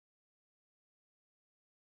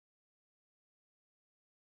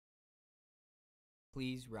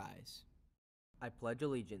Please rise. I pledge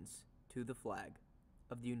allegiance to the flag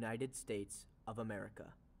of the United States of America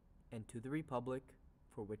and to the republic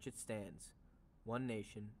for which it stands, one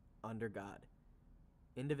nation, under God,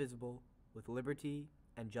 indivisible, with liberty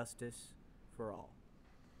and justice for all.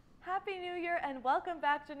 Happy New Year and welcome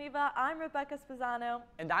back, Geneva. I'm Rebecca Spezzano.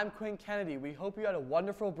 And I'm Quinn Kennedy. We hope you had a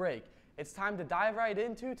wonderful break. It's time to dive right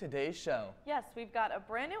into today's show. Yes, we've got a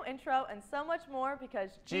brand new intro and so much more because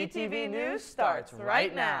GTV News starts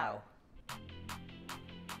right now.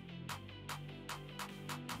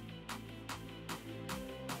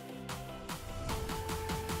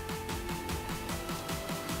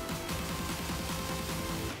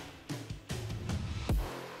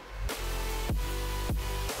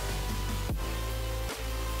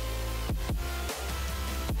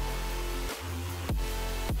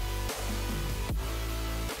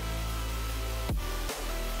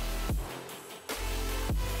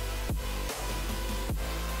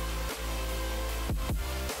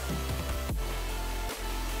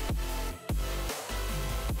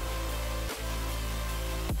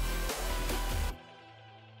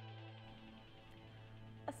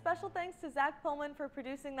 Special thanks to Zach Pullman for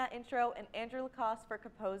producing that intro and Andrew Lacoste for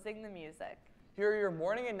composing the music. Here are your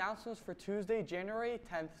morning announcements for Tuesday, January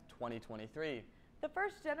 10th, 2023. The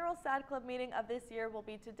first General SAD Club meeting of this year will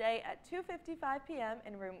be today at 2:55 p.m.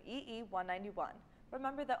 in room EE 191.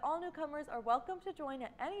 Remember that all newcomers are welcome to join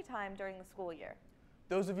at any time during the school year.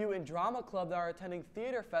 Those of you in Drama Club that are attending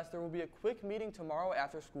Theater Fest, there will be a quick meeting tomorrow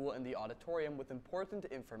after school in the auditorium with important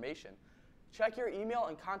information. Check your email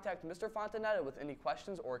and contact Mr. Fontanetta with any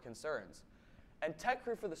questions or concerns. And Tech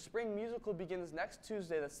Crew for the Spring Musical begins next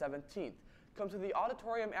Tuesday the 17th. Come to the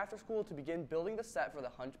auditorium after school to begin building the set for the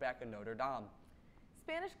Hunchback of Notre Dame.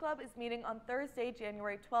 Spanish Club is meeting on Thursday,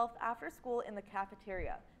 January 12th after school in the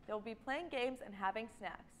cafeteria. They will be playing games and having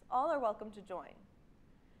snacks. All are welcome to join.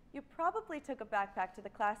 You probably took a backpack to the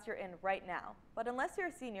class you're in right now, but unless you're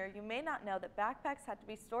a senior, you may not know that backpacks had to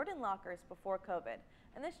be stored in lockers before COVID,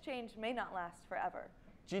 and this change may not last forever.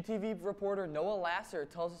 GTV reporter Noah Lasser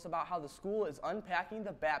tells us about how the school is unpacking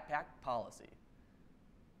the backpack policy.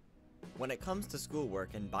 When it comes to schoolwork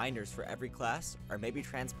and binders for every class, or maybe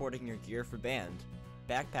transporting your gear for band,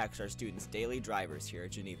 backpacks are students' daily drivers here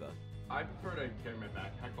at Geneva. I prefer to carry my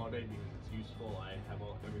backpack all day because it's useful. I have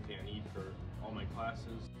everything I need for all my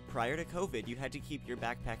classes. Prior to COVID, you had to keep your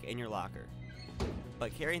backpack in your locker,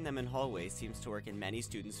 but carrying them in hallways seems to work in many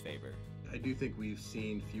students' favor. I do think we've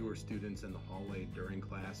seen fewer students in the hallway during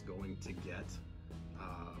class going to get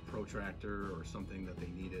a protractor or something that they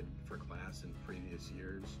needed for class in previous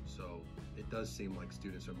years. So it does seem like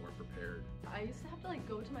students are more prepared. I used to have to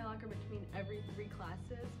go to my locker between every 3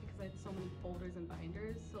 classes because I had so many folders and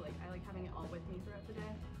binders. So I like having it all with me throughout the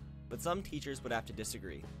day. But some teachers would have to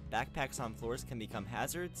disagree. Backpacks on floors can become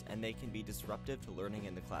hazards and they can be disruptive to learning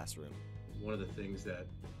in the classroom. One of the things that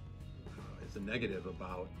is a negative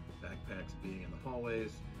about backpacks being in the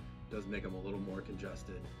hallways does make them a little more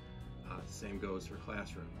congested. Same goes for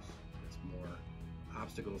classrooms. It's more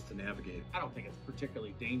obstacles to navigate. I don't think it's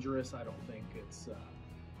particularly dangerous. I don't think it's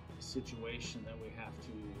a situation that we have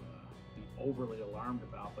to be overly alarmed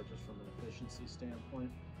about, but just from an efficiency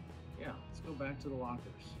standpoint, yeah, let's go back to the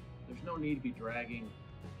lockers. There's no need to be dragging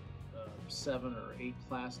 7 or 8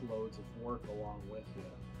 class loads of work along with you.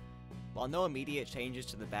 While no immediate changes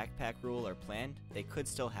to the backpack rule are planned, they could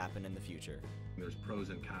still happen in the future. There's pros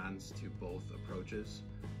and cons to both approaches.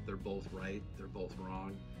 They're both right, they're both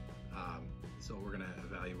wrong. So we're going to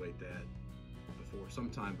evaluate that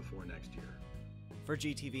sometime before next year. For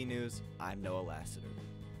GTV News, I'm Noah Lassiter.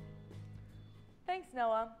 Thanks,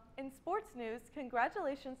 Noah. In sports news,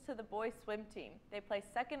 congratulations to the boys swim team. They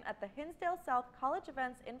placed second at the Hinsdale South College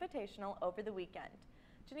Events Invitational over the weekend.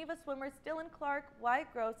 Geneva swimmers Dylan Clark, Wyatt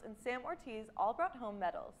Gross, and Sam Ortiz all brought home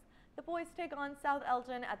medals. The boys take on South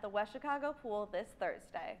Elgin at the West Chicago Pool this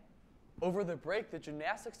Thursday. Over the break, the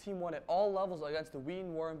gymnastics team won at all levels against the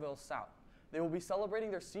Wheaton-Warrenville South. They will be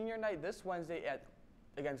celebrating their senior night this Wednesday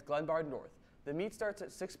against Glenbard North. The meet starts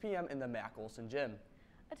at 6 p.m. in the Mac Olson Gym.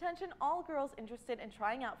 Attention all girls interested in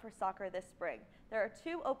trying out for soccer this spring. There are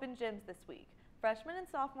 2 open gyms this week. Freshmen and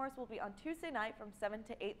sophomores will be on Tuesday night from 7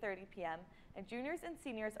 to 8:30 p.m. and juniors and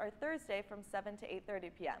seniors are Thursday from 7 to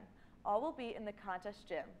 8:30 p.m. All will be in the contest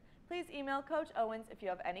gym. Please email Coach Owens if you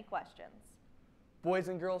have any questions. Boys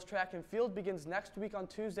and girls track and field begins next week on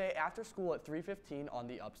Tuesday after school at 3:15 on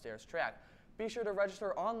the upstairs track. Be sure to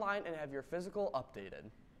register online and have your physical updated.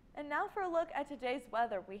 And now for a look at today's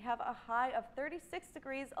weather. We have a high of 36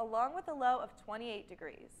 degrees along with a low of 28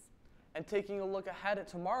 degrees. And taking a look ahead at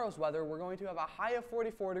tomorrow's weather, we're going to have a high of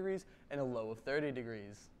 44 degrees and a low of 30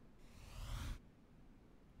 degrees.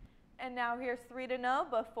 And now here's 3 to know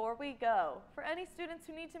before we go. For any students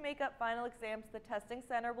who need to make up final exams, the testing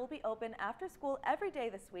center will be open after school every day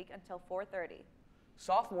this week until 4:30.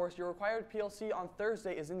 Sophomores, your required PLC on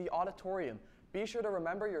Thursday is in the auditorium. Be sure to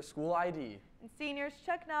remember your school ID. And seniors,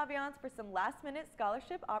 check Naviance for some last-minute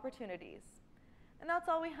scholarship opportunities. And that's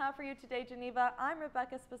all we have for you today, Geneva. I'm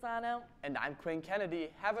Rebecca Spezzano. And I'm Quinn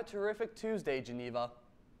Kennedy. Have a terrific Tuesday, Geneva.